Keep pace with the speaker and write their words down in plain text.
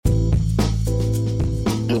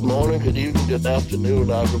Good morning, good evening, good afternoon,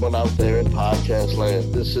 everyone out there in podcast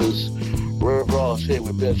land. This is Rev Ross here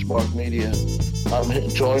with Benchmark Media. I'm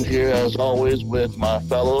joined here as always with my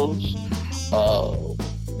fellows, uh,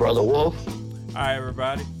 Brother Wolf, Hi,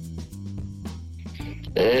 everybody.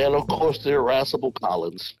 and of course the irascible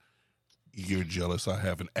Collins. You're jealous I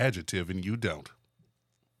have an adjective and you don't.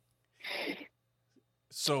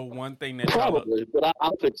 So one thing that y'all, Probably, but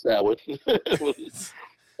I'll fix that one.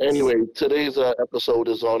 Anyway, today's episode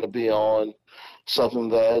is going to be on something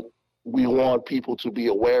that we want people to be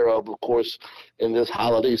aware of course, in this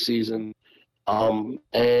holiday season,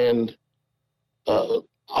 and uh,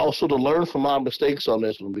 also to learn from our mistakes on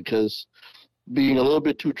this one because being a little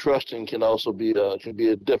bit too trusting can also be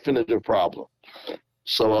a definitive problem.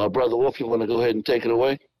 So, Brother Wolf, you want to go ahead and take it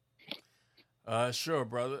away? sure,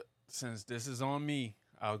 brother. Since this is on me,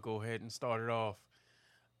 I'll go ahead and start it off.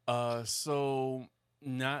 So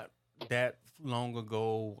not that long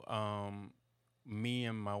ago, me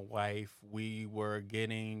and my wife, we were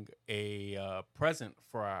getting a present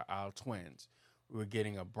for our twins. We were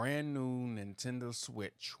getting a brand new Nintendo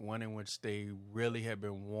Switch, one in which they really had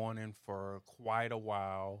been wanting for quite a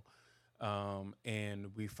while. And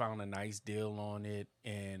we found a nice deal on it,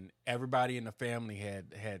 and everybody in the family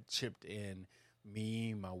had chipped in.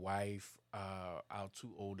 Me, my wife, our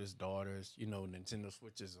two oldest daughters. You know, Nintendo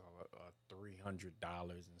Switches are $300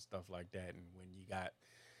 and stuff like that. And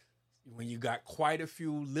when you got quite a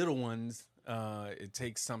few little ones, it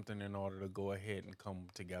takes something in order to go ahead and come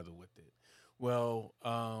together with it. Well,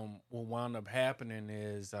 what wound up happening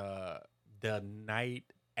is the night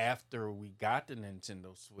after we got the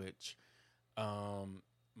Nintendo Switch,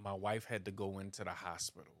 my wife had to go into the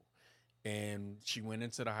hospital. And she went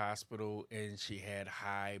into the hospital and she had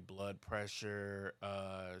high blood pressure.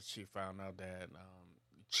 She found out that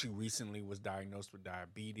she recently was diagnosed with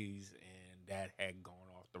diabetes and that had gone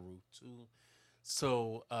off the roof too.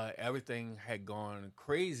 So everything had gone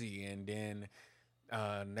crazy. And then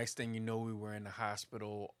next thing you know, we were in the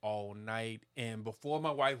hospital all night. And before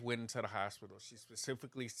my wife went into the hospital, she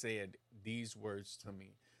specifically said these words to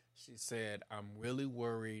me. She said, "I'm really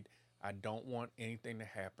worried. I don't want anything to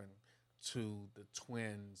happen to the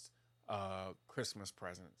twins' Christmas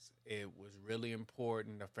presents. It was really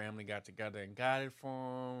important. The family got together and got it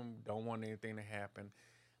for them. Don't want anything to happen."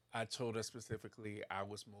 I told her specifically I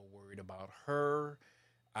was more worried about her.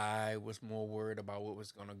 I was more worried about what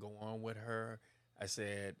was going to go on with her. I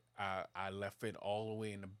said I left it all the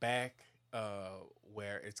way in the back,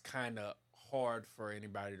 where it's kind of hard for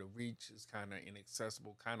anybody to reach. It's kind of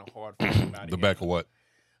inaccessible, kind of hard for anybody The back of what?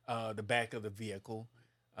 the back of the vehicle.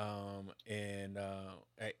 And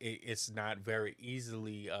it's not very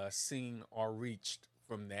easily seen or reached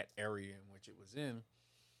from that area in which it was in.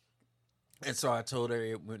 And so I told her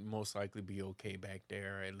it would most likely be okay back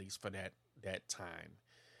there, at least for that time.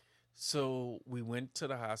 So we went to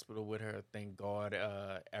the hospital with her. Thank God,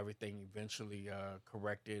 everything eventually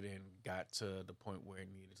corrected and got to the point where it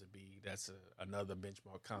needed to be. That's another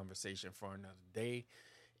benchmark conversation for another day.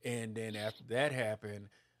 And then after that happened,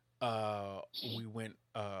 we went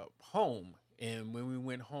home. And when we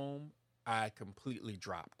went home, I completely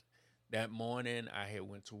dropped. That morning, I had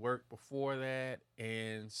went to work before that,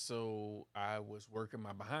 and so I was working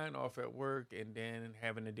my behind off at work, and then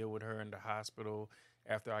having to deal with her in the hospital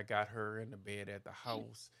after I got her in the bed at the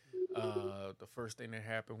house. The first thing that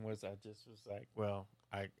happened was I just was like, well,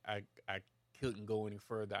 I couldn't go any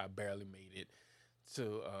further. I barely made it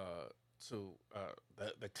to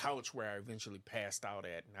the couch where I eventually passed out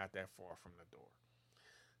at, not that far from the door.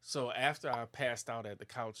 So after I passed out at the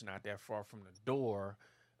couch, not that far from the door,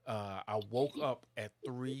 I woke up at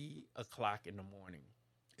 3 o'clock in the morning.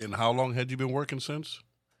 And how long had you been working since?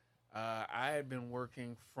 I had been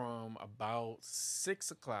working from about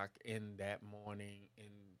 6 o'clock in that morning, and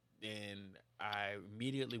then I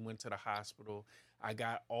immediately went to the hospital. I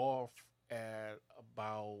got off at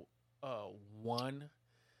about 1.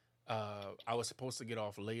 I was supposed to get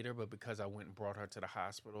off later, but because I went and brought her to the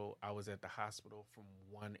hospital, I was at the hospital from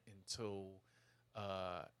 1 until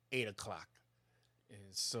 8 o'clock.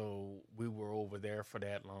 And so we were over there for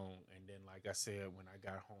that long. And then, like I said, when I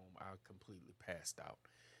got home, I completely passed out.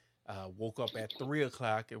 Woke up at 3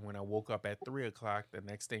 o'clock. And when I woke up at 3 o'clock, the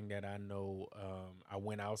next thing that I know, I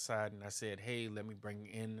went outside and I said, "Hey, let me bring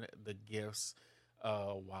in the gifts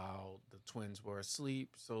while the twins were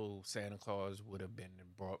asleep." So Santa Claus would have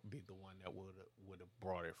be the one that would have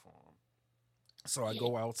brought it for them. So I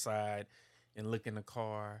go outside and look in the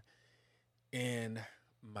car, and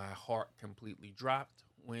my heart completely dropped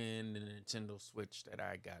when the Nintendo Switch that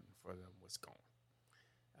I gotten for them was gone.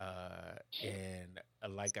 And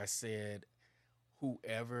like I said,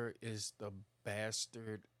 whoever is the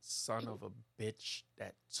bastard son of a bitch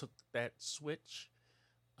that took that switch,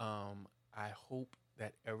 I hope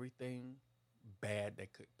that everything bad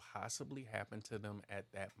that could possibly happen to them at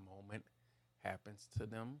that moment happens to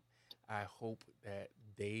them. I hope that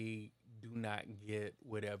they do not get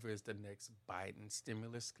whatever is the next Biden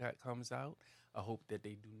stimulus that comes out. I hope that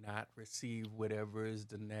they do not receive whatever is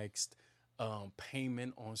the next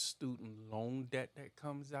payment on student loan debt that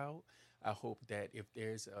comes out. I hope that if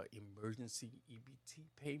there's an emergency EBT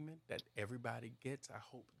payment that everybody gets, I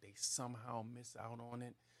hope they somehow miss out on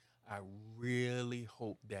it. I really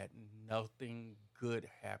hope that nothing good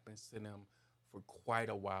happens to them for quite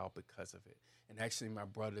a while because of it. And actually, my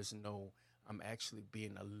brothers know I'm actually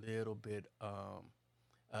being a little bit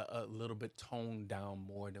toned down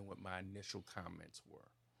more than what my initial comments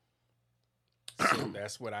were. So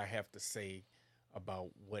that's what I have to say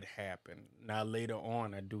about what happened. Now later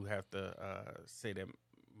on, I do have to say that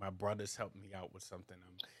my brothers helped me out with something.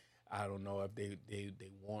 I don't know if they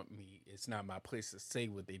want me. It's not my place to say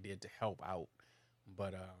what they did to help out,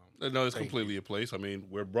 but No, it's completely a place. I mean,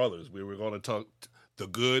 we're brothers. We were going to talk the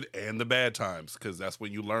good and the bad times because that's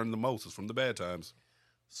when you learn the most is from the bad times.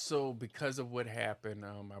 So because of what happened,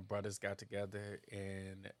 my brothers got together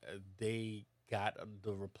and they got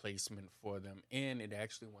the replacement for them, and it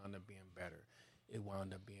actually wound up being better. It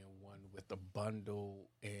wound up being one with a bundle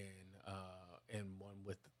and one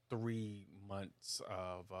with 3 months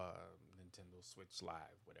of Nintendo Switch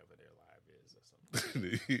Live, whatever their live is or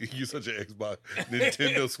something. You're such an Xbox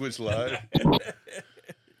Nintendo Switch Live.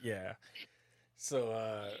 Yeah. So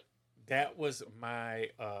that was my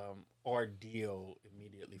ordeal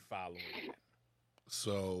immediately following that.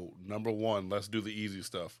 So, number one, let's do the easy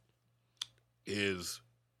stuff. Is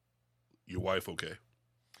your wife okay?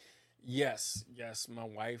 Yes, my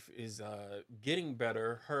wife is getting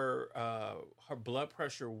better. Her blood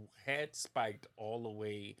pressure had spiked all the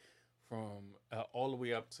way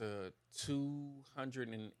up to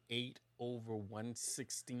 208 over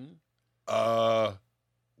 116.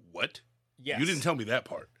 What? Yes. You didn't tell me that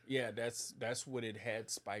part. Yeah, that's what it had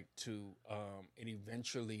spiked to. It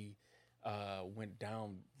eventually went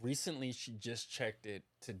down. Recently, she just checked it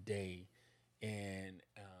today, and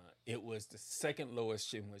it was the second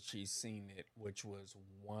lowest in which she's seen it, which was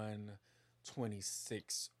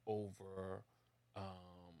 126 over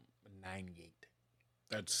 98.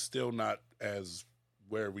 That's still not as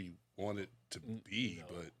where we want it to be,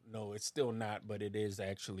 no, it's still not, but it is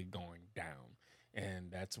actually going down.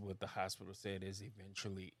 And that's what the hospital said is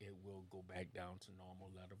eventually it will go back down to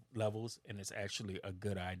normal levels. And it's actually a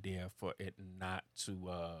good idea for it not to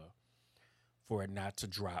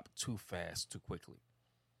drop too fast, too quickly.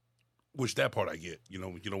 Which that part I get. You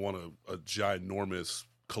know, you don't want a ginormous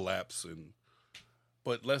collapse.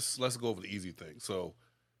 But let's go over the easy thing. So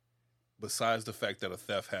besides the fact that a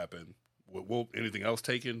theft happened, what anything else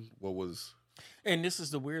taken? What was... And this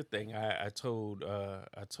is the weird thing. I told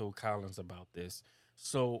Collins about this.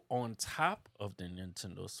 So on top of the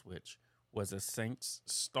Nintendo Switch was a Saints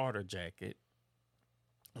starter jacket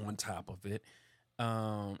on top of it.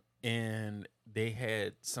 And they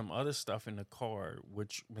had some other stuff in the car,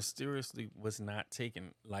 which mysteriously was not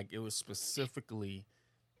taken. Like it was specifically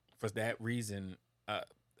for that reason.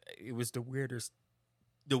 It was the weirdest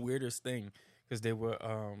thing because they were,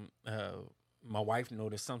 my wife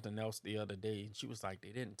noticed something else the other day, and she was like,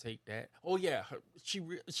 "They didn't take that." Oh yeah, she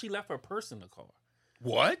left her purse in the car.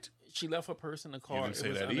 What? She left her purse in the car. You didn't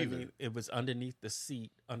say that either. It was underneath the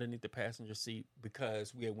seat, underneath the passenger seat,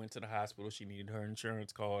 because we had went to the hospital. She needed her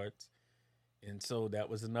insurance cards, and so that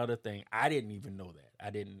was another thing. I didn't even know that.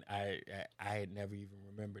 I had never even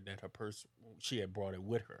remembered that her purse. She had brought it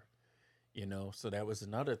with her. You know, so that was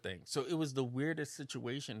another thing. So it was the weirdest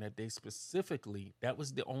situation that they specifically, that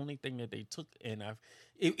was the only thing that they took. And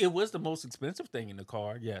it was the most expensive thing in the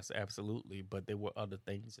car. Yes, absolutely. But there were other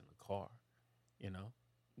things in the car, you know.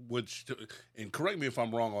 Which, and correct me if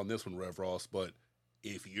I'm wrong on this one, Rev Ross, but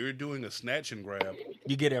if you're doing a snatch and grab,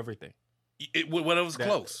 you get everything. Whatever's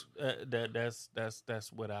close. That's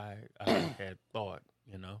what I had thought,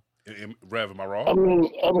 you know. Rev, am I wrong?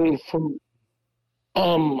 I mean, from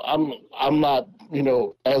I'm not,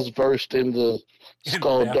 as versed in the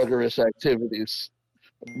skullduggerous activities,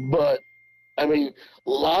 but I mean,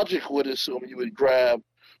 logic would assume you would grab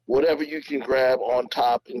whatever you can grab on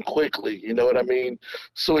top and quickly. You know what I mean?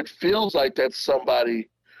 So it feels like that's somebody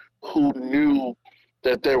who knew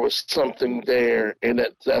that there was something there and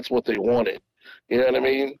that's what they wanted. You know what I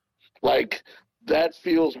mean? Like that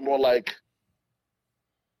feels more like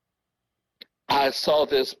I saw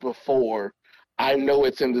this before. I know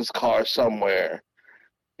it's in this car somewhere.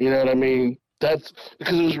 You know what I mean? That's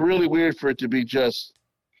because it was really weird for it to be just,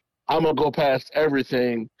 I'm gonna go past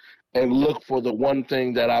everything and look for the one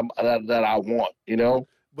thing that I want, you know?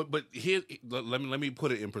 But here, let me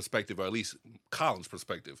put it in perspective, or at least Colin's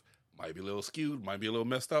perspective. Might be a little skewed, might be a little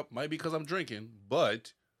messed up, might be because I'm drinking,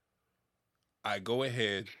 but I go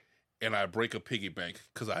ahead and I break a piggy bank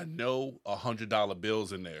because I know $100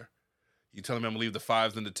 bills in there. You telling me I'm gonna leave the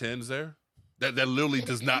 5s and the 10s there? That literally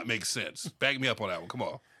does not make sense. Back me up on that one. Come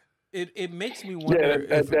on. It makes me Yeah, wonder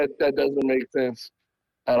that doesn't make sense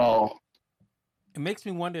at all. it makes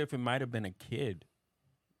me wonder if it might have been a kid.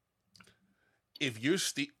 If you're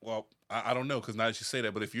well, I don't know, because now that you say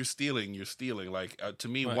that, but if you're stealing, you're stealing. Like to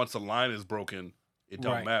me, Right. once a line is broken, it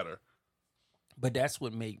don't Right. matter. But that's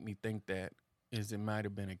what made me think that is it might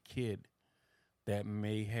have been a kid that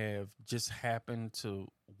may have just happened to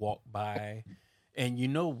walk by. And you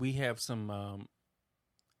know, we have some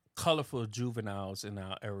colorful juveniles in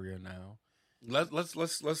our area now. Let's not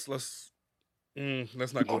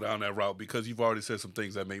go down that route because you've already said some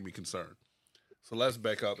things that make me concerned. So let's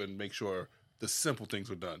back up and make sure the simple things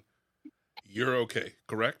were done. You're okay,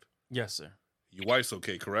 correct? Yes, sir. Your wife's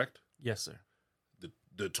okay, correct? Yes, sir.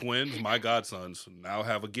 The twins, my godsons, now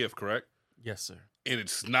have a gift, correct? Yes, sir. And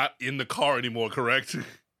it's not in the car anymore, correct?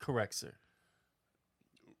 Correct, sir.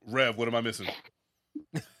 Rev, what am I missing?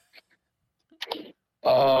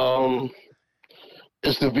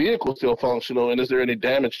 Is the vehicle still functional, and is there any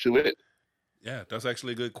damage to it? Yeah, that's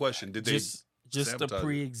actually a good question. Did Just the sabotage it?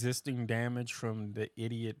 pre-existing damage from the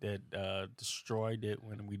idiot that destroyed it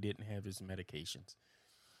when we didn't have his medications.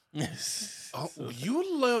 Oh, So-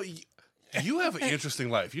 you have an interesting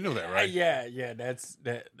life. You know that, right? Yeah. That's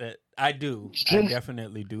that. I do. I Just-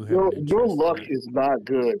 definitely do have. Your an interest luck in it. is not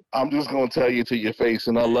good. I'm just gonna tell you to your face,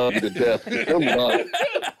 and I love you to death. But your luck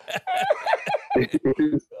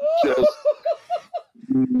is just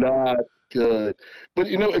not good. But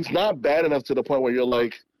it's not bad enough to the point where you're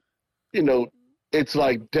like, it's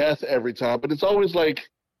like death every time. But it's always like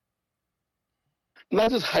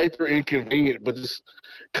not just hyper inconvenient, but just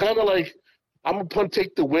kind of like I'm gonna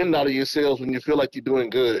take the wind out of your sails when you feel like you're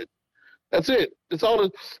doing good. That's it. It's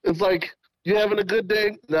like you having a good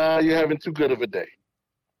day. Nah, you're having too good of a day.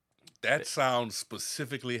 That sounds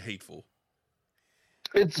specifically hateful.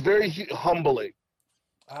 It's very humbling.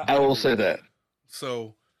 I will say that.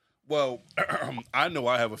 So, well, I know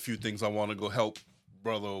I have a few things I want to go help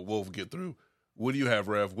Brother Wolf get through. What do you have,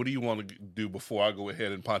 Rev? What do you want to do before I go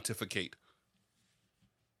ahead and pontificate?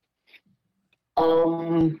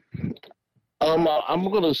 I'm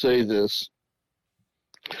gonna say this.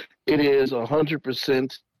 It is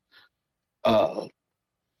 100% all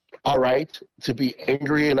right to be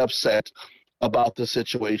angry and upset about the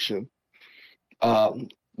situation.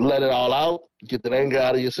 Let it all out. Get that anger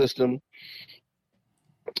out of your system,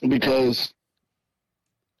 because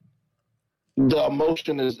the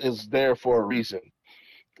emotion is there for a reason,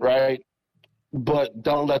 right? But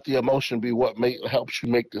don't let the emotion be what helps you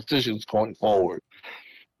make decisions going forward,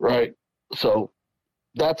 right? So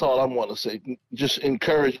that's all I want to say. Just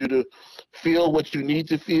encourage you to feel what you need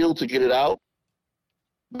to feel to get it out,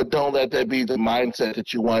 but don't let that be the mindset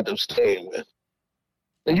that you wind up staying with.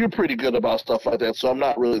 And you're pretty good about stuff like that, so I'm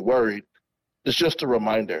not really worried. It's just a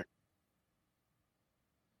reminder.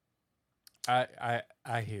 I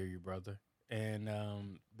hear you, brother, and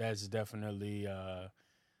that's definitely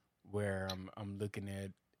where I'm looking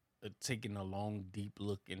at taking a long, deep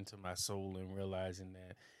look into my soul and realizing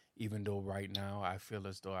that even though right now I feel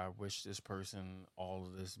as though I wish this person all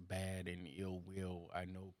of this bad and ill will, I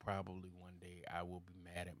know probably one day I will be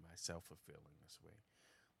mad at myself for feeling this way.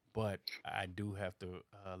 But I do have to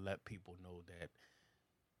let people know that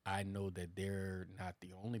I know that they're not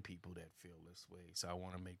the only people that feel this way. So I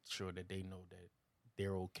want to make sure that they know that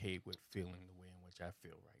they're okay with feeling the way in which I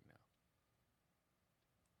feel right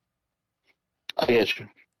now. I get you.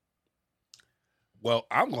 Well,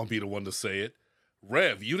 I'm going to be the one to say it.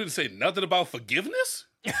 Rev, you didn't say nothing about forgiveness?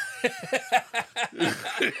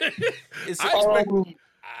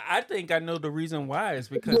 I think I know the reason why is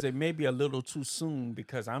because it may be a little too soon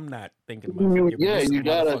because I'm not thinking about forgiving this you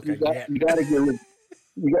gotta yet.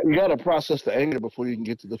 you gotta process the anger before you can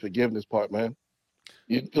get to the forgiveness part, man.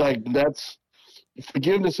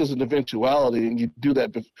 Forgiveness is an eventuality, and you do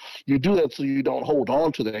that so you don't hold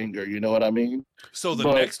on to the anger. You know what I mean? So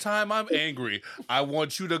next time I'm angry, I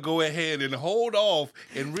want you to go ahead and hold off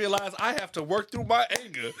and realize I have to work through my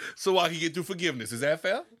anger so I can get through forgiveness. Is that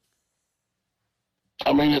fair?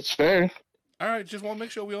 I mean, it's fair. All right, just want to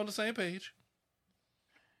make sure we're on the same page.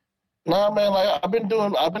 Nah, man. Like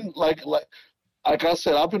I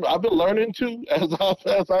said, I've been learning too as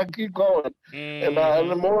I keep going, and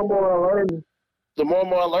the more and more I learn, the more and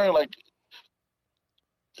more I learn, like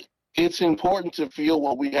it's important to feel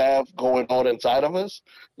what we have going on inside of us.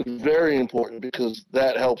 It's very important because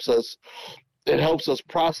that helps us. It helps us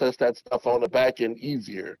process that stuff on the back end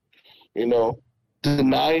easier. You know,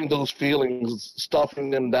 denying those feelings, stuffing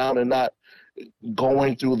them down, and not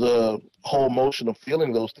going through the whole motion of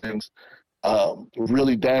feeling those things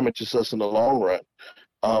really damages us in the long run.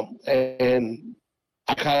 And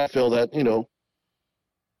I kind of feel that, you know,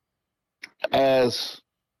 as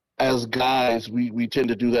guys, we tend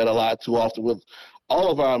to do that a lot too often with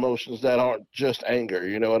all of our emotions that aren't just anger.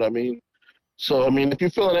 You know what I mean? So I mean, if you're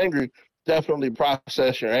feeling angry, definitely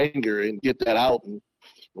process your anger and get that out and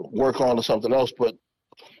work on to something else. But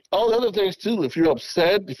all the other things too. If you're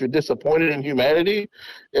upset, if you're disappointed in humanity,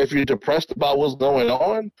 if you're depressed about what's going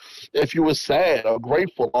on, if you were sad or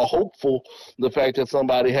grateful or hopeful, the fact that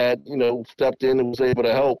somebody had, you know, stepped in and was able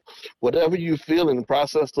to help, whatever you feel, and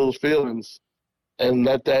process those feelings and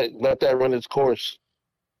let that run its course.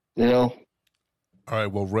 You know. All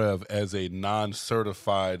right. Well, Rev, as a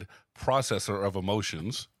non-certified processor of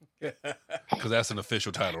emotions, because that's an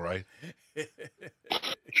official title, right?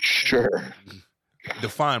 Sure.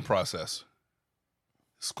 Define process.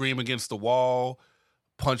 Scream against the wall,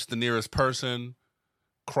 punch the nearest person,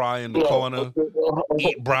 cry in the corner,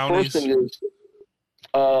 eat brownies. First thing is,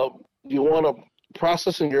 you want to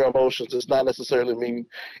processing your emotions does not necessarily mean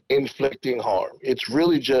inflicting harm. It's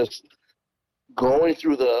really just going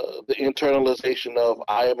through the internalization of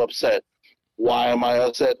I am upset. Why am I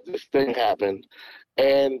upset? This thing happened,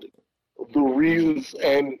 and the reasons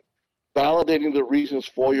and validating the reasons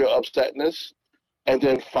for your upsetness, and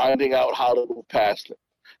then finding out how to move past it.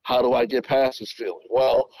 How do I get past this feeling?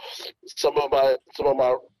 Well, some of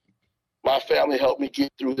my family helped me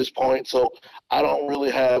get through this point, so I don't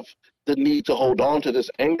really have the need to hold on to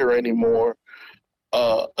this anger anymore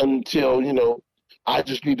until, you know, I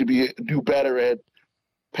just need to do better at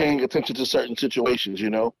paying attention to certain situations.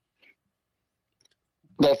 You know,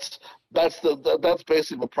 that's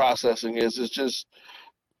basically what processing is. It's just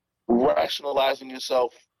rationalizing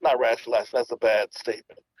yourself. Not rationalizing. That's a bad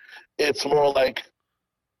statement. It's more like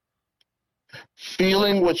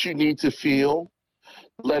feeling what you need to feel,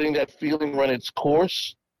 letting that feeling run its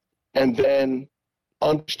course, and then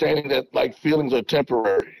understanding that like feelings are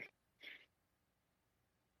temporary.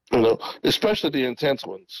 You know, especially the intense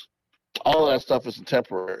ones. All of that stuff is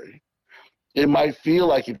temporary. It might feel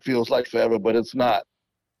like it feels like forever, but it's not.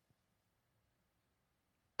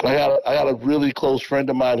 I got a really close friend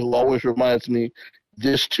of mine who always reminds me,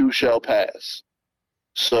 "This too shall pass."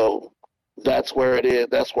 So that's where it is.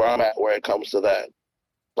 That's where I'm at. Where it comes to that,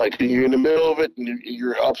 like you're in the middle of it, and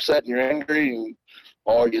you're upset and you're angry,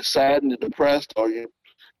 or you're sad and you're depressed, or you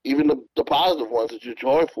even the positive ones that you're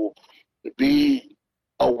joyful. Be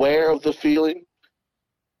aware of the feeling,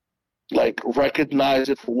 like recognize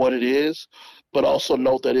it for what it is, but also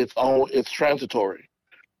note that it's transitory.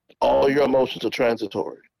 All your emotions are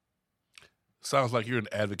transitory. Sounds like you're an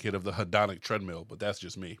advocate of the hedonic treadmill, but that's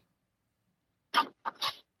just me.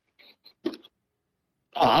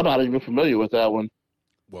 I'm not even familiar with that one.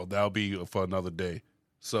 Well, that'll be for another day.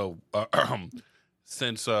 So,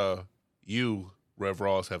 since you, Rev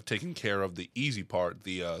Ross, have taken care of the easy part,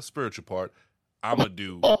 the spiritual part, I'm gonna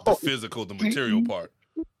do the physical, the material part.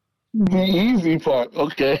 The easy part,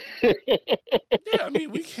 okay. Yeah, I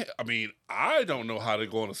mean, we can't. I mean, I don't know how to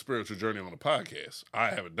go on a spiritual journey on a podcast. I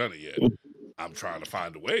haven't done it yet. I'm trying to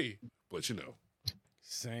find a way, but you know.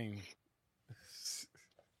 Same.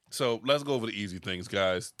 So let's go over the easy things,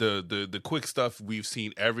 guys. The quick stuff we've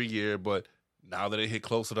seen every year, but now that it hit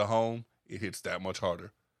closer to home, it hits that much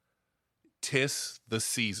harder. 'Tis the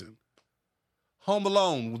season. Home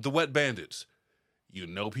Alone with the Wet Bandits. You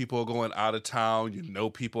know people are going out of town. You know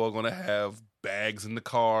people are going to have bags in the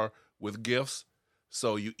car with gifts.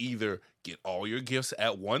 So you either get all your gifts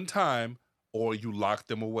at one time or you lock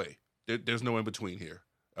them away. There's no in between here.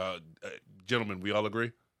 Gentlemen, we all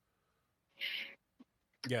agree?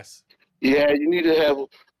 Yes. Yeah, you need to have.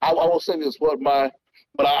 I will say this: what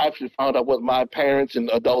I actually found out what my parents and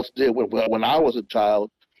adults did when I was a child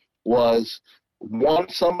was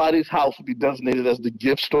once somebody's house would be designated as the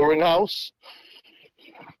gift storing house,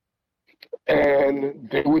 and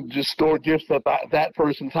they would just store gifts at that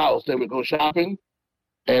person's house. They would go shopping,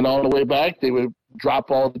 and on the way back, they would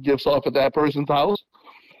drop all the gifts off at that person's house,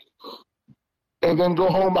 and then go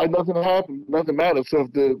home like nothing happened, nothing mattered. So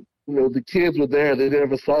if the kids were there, they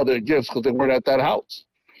never saw their gifts because they weren't at that house.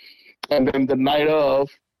 And then the night of,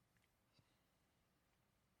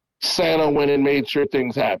 Santa went and made sure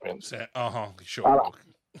things happened. Sure.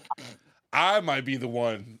 I might be the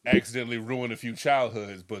one accidentally ruined a few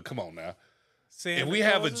childhoods, but come on now. Santa if we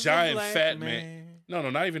have a Claus is giant black fat man, no,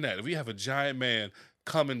 not even that. If we have a giant man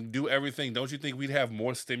come and do everything, don't you think we'd have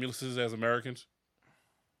more stimuluses as Americans?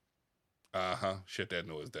 Shut that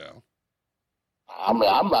noise down. I mean,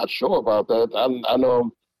 I'm not sure about that. I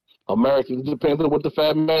know Americans depends on what the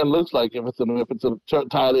fat man looks like. If it's an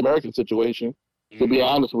entirely American situation, to be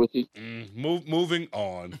honest with you. Moving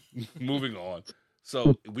on, moving on.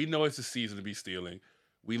 So we know it's a season to be stealing.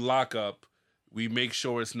 We lock up. We make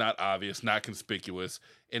sure it's not obvious, not conspicuous,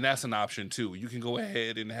 and that's an option too. You can go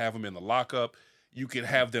ahead and have them in the lockup. You can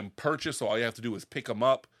have them purchase, so all you have to do is pick them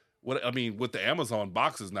up. With the Amazon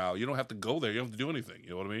boxes now, you don't have to go there. You don't have to do anything.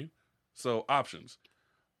 You know what I mean? So options.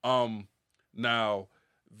 Now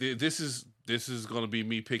this is going to be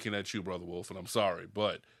me picking at you, Brother Wolf, and I'm sorry,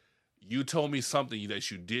 but you told me something that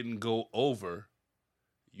you didn't go over.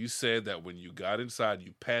 You said that when you got inside,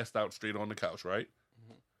 you passed out straight on the couch, right?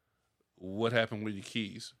 Mm-hmm. What happened with your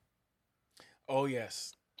keys? Oh,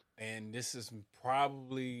 yes. And this is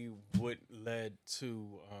probably what led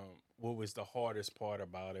to what was the hardest part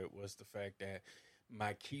about it was the fact that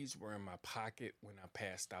my keys were in my pocket when I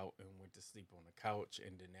passed out and went to sleep on the couch.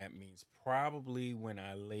 And then that means probably when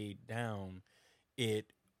I laid down,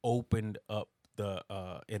 it opened up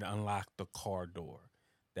it unlocked the car door.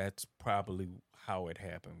 That's probably how it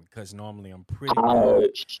happened because normally I'm pretty good.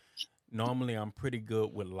 Normally I'm pretty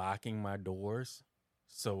good with locking my doors.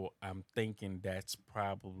 So I'm thinking that's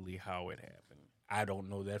probably how it happened. I don't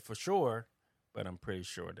know that for sure, but I'm pretty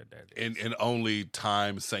sure that is. And only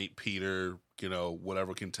time St. Peter,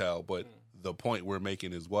 whatever can tell. But the point we're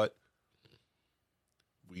making is what?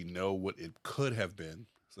 We know what it could have been.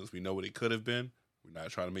 Since we know what it could have been, we're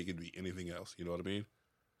not trying to make it be anything else. You know what I mean?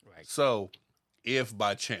 Right. So if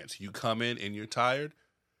by chance you come in and you're tired,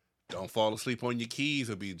 don't fall asleep on your keys.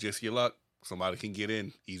 It'll be just your luck. Somebody can get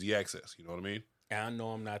in, easy access. You know what I mean? I know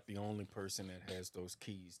I'm not the only person that has those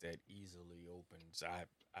keys that easily opens. I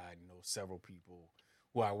know several people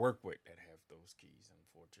who I work with that have those keys,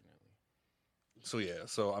 unfortunately. So yeah,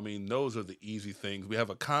 those are the easy things. We have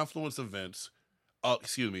a confluence of events. A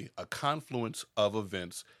confluence of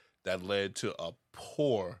events that led to a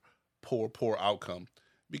poor outcome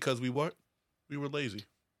because we were lazy.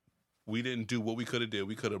 We didn't do what we could have did.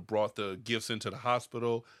 We could have brought the gifts into the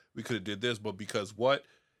hospital. We could have did this, but because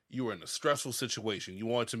you were in a stressful situation. You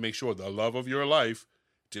wanted to make sure the love of your life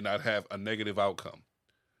did not have a negative outcome.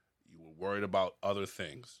 You were worried about other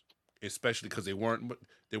things, especially because they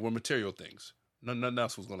were material things. Nothing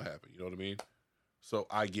else was going to happen. You know what I mean? So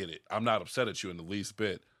I get it. I'm not upset at you in the least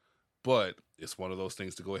bit, but it's one of those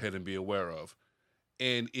things to go ahead and be aware of.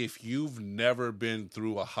 And if you've never been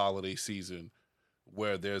through a holiday season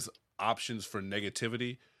where there's options for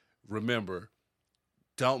negativity, remember,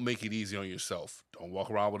 don't make it easy on yourself. Don't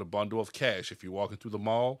walk around with a bundle of cash. If you're walking through the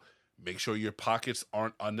mall, make sure your pockets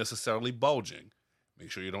aren't unnecessarily bulging.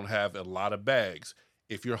 Make sure you don't have a lot of bags.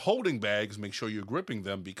 If you're holding bags, make sure you're gripping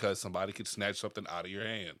them because somebody could snatch something out of your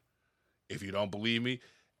hand. If you don't believe me,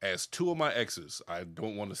 as two of my exes, I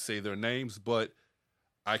don't want to say their names, but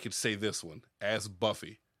I could say this one, as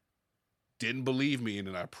Buffy, didn't believe me, and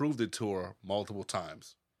then I proved it to her multiple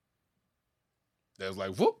times. That was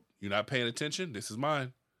like, whoop, you're not paying attention? This is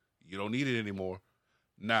mine. You don't need it anymore.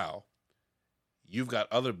 Now, you've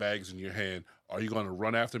got other bags in your hand. Are you going to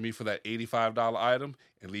run after me for that $85 item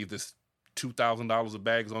and leave this $2,000 of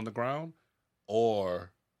bags on the ground?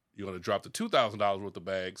 Or you're going to drop the $2,000 worth of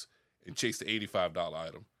bags and chase the $85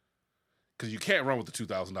 item? Because you can't run with the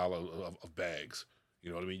 $2,000 of bags. You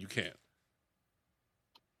know what I mean? You can't.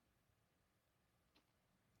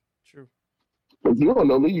 True. If you don't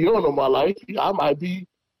know me, you don't know my life. I might be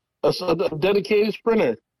a dedicated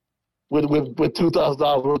sprinter with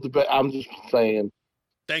 $2,000 worth of bags. I'm just saying.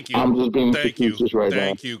 Thank you. I'm just being facetious right now.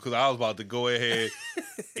 Thank you, because I was about to go ahead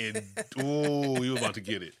and you were about to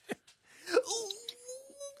get it.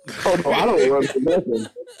 Oh no, I don't run for nothing.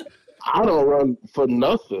 I don't run for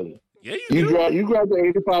nothing. Yeah, you do. You grab the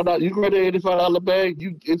 $85. You grab the $85 bag.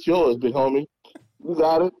 It's yours, big homie. You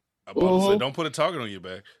got it. I'm about to say, don't put a target on your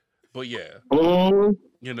back. But yeah,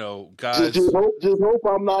 guys. Just hope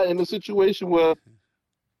I'm not in a situation where.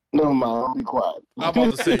 No, man, I'll be quiet. I'm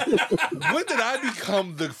about to say, when did I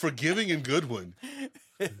become the forgiving and good one?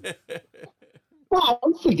 No,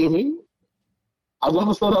 I'm forgiving. I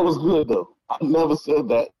never said I was good, though. I never said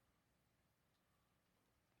that.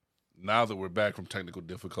 Now that we're back from technical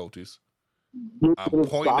difficulties, I'm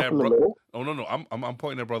pointing at Oh no, I'm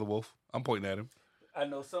pointing at Brother Wolf. I'm pointing at him. I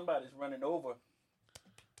know somebody's running over.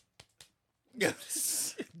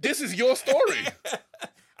 This is your story.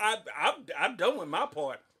 I'm done with my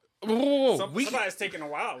part. Somebody's taking a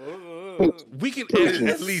while. We can edit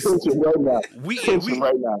at least. Right now. We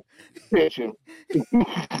Right now. Pinch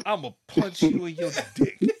I'm gonna punch you in your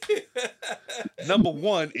dick. Number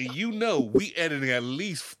one, and we editing at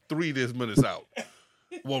least 3 this minutes out.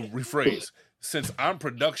 Well, rephrase. Since I'm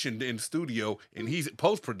production in studio and he's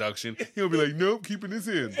post production, he'll be like, "Nope, keeping this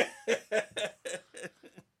in."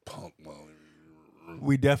 Punk, well,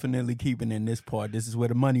 we definitely keeping in this part. This is where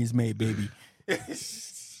the money is made, baby.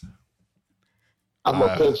 I'm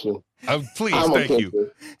a pinch him. Please, thank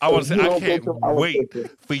you. I want to say I can't wait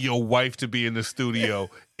for your wife to be in the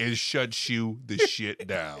studio and shut you the shit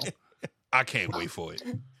down. I can't wait for it.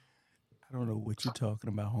 I don't know what you're talking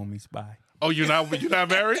about, homie spy. Oh, you're not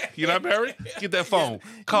married? You're not married? Get that phone.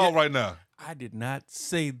 Call right now. I did not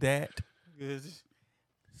say that.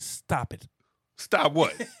 Stop it. Stop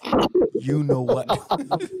what? You know what?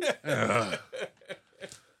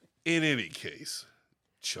 In any case,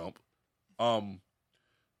 chump,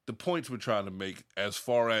 the points we're trying to make as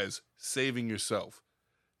far as saving yourself,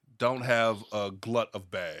 don't have a glut of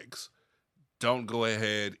bags. Don't go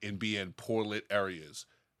ahead and be in poor lit areas.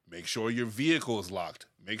 Make sure your vehicle is locked.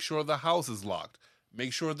 Make sure the house is locked.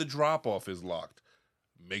 Make sure the drop-off is locked.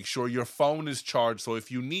 Make sure your phone is charged so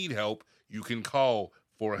if you need help, you can call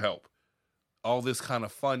for help. All this kind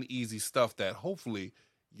of fun, easy stuff that hopefully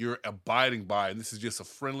you're abiding by, and this is just a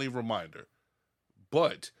friendly reminder.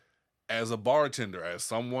 But as a bartender, as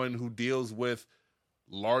someone who deals with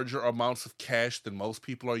larger amounts of cash than most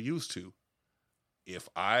people are used to, if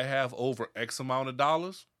I have over X amount of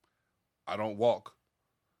dollars, I don't walk.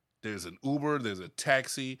 There's an Uber, there's a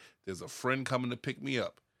taxi, there's a friend coming to pick me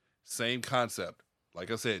up. Same concept.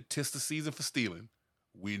 Like I said, 'tis the season for stealing.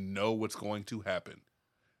 We know what's going to happen.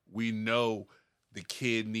 We know the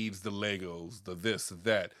kid needs the Legos, the this, the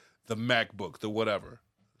that, the MacBook, the whatever.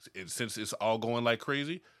 And since it's all going like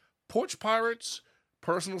crazy, porch pirates,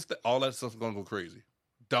 all that stuff's going to go crazy.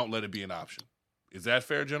 Don't let it be an option. Is that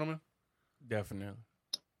fair, gentlemen? Definitely.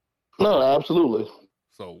 No, absolutely.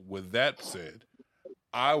 So with that said,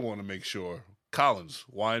 I want to make sure, Collins,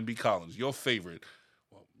 Y&B Collins, your favorite,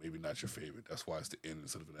 well, maybe not your favorite, that's why it's the N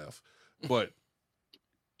instead of an F, but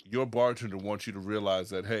your bartender wants you to realize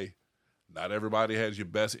that, hey, not everybody has your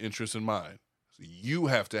best interest in mind. So you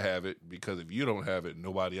have to have it, because if you don't have it,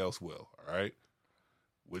 nobody else will, all right?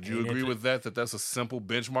 Would you agree with that that's a simple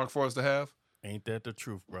benchmark for us to have? Ain't that the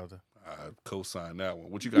truth, brother? I co-sign that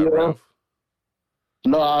one. What you got, Ralph?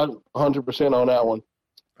 No, I'm 100% on that one.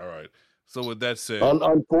 All right. So with that said,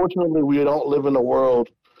 unfortunately, we don't live in a world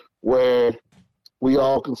where we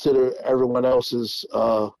all consider everyone else's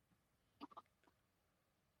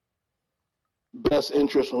best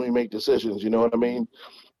interest when we make decisions. You know what I mean?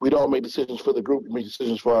 We don't make decisions for the group; we make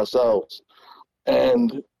decisions for ourselves.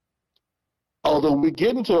 And although we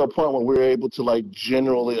get into a point where we're able to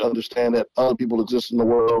generally understand that other people exist in the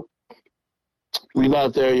world, we're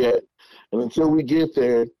not there yet. And until we get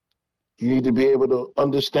there, you need to be able to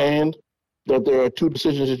understand that there are 2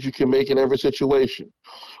 decisions that you can make in every situation.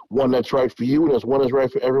 One that's right for you, and one that's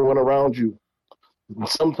right for everyone around you. And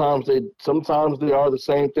sometimes they are the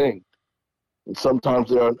same thing. And sometimes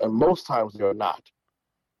they are, and most times they are not.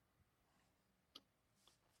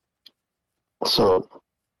 So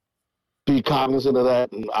be cognizant of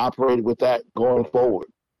that and operate with that going forward.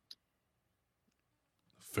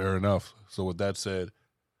 fair enough. So with that said,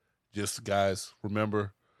 just guys,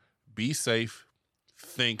 remember, be safe,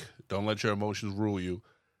 think, don't let your emotions rule you.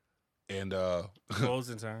 And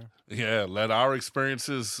closing time. Yeah, let our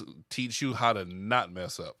experiences teach you how to not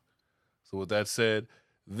mess up. So with that said,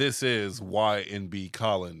 this is YNB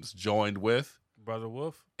Collins, joined with Brother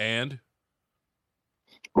Wolf and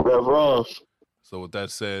Rev Ross. So with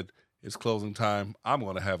that said, it's closing time. I'm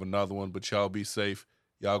going to have another one, but y'all be safe.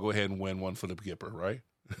 Y'all go ahead and win one for the Gipper, right?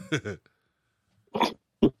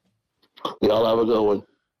 Y'all have a good one.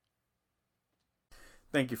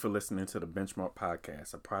 Thank you for listening to the Benchmark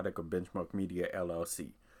Podcast, a product of Benchmark Media, LLC,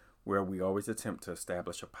 where we always attempt to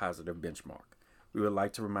establish a positive benchmark. We would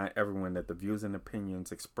like to remind everyone that the views and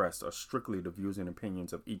opinions expressed are strictly the views and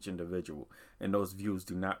opinions of each individual, and those views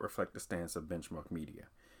do not reflect the stance of Benchmark Media.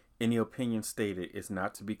 Any opinion stated is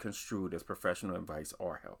not to be construed as professional advice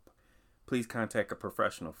or help. Please contact a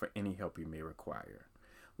professional for any help you may require.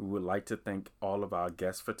 We would like to thank all of our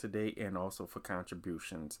guests for today and also for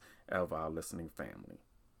contributions of our listening family.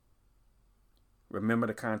 Remember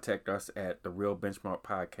to contact us at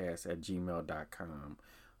therealbenchmarkpodcast@gmail.com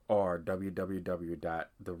or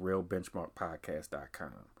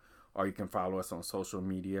www.therealbenchmarkpodcast.com. Or you can follow us on social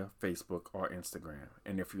media, Facebook or Instagram.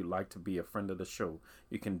 And if you'd like to be a friend of the show,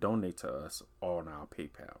 you can donate to us on our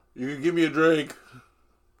PayPal. You can give me a drink.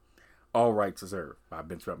 All rights reserved by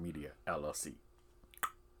Benchmark Media LLC.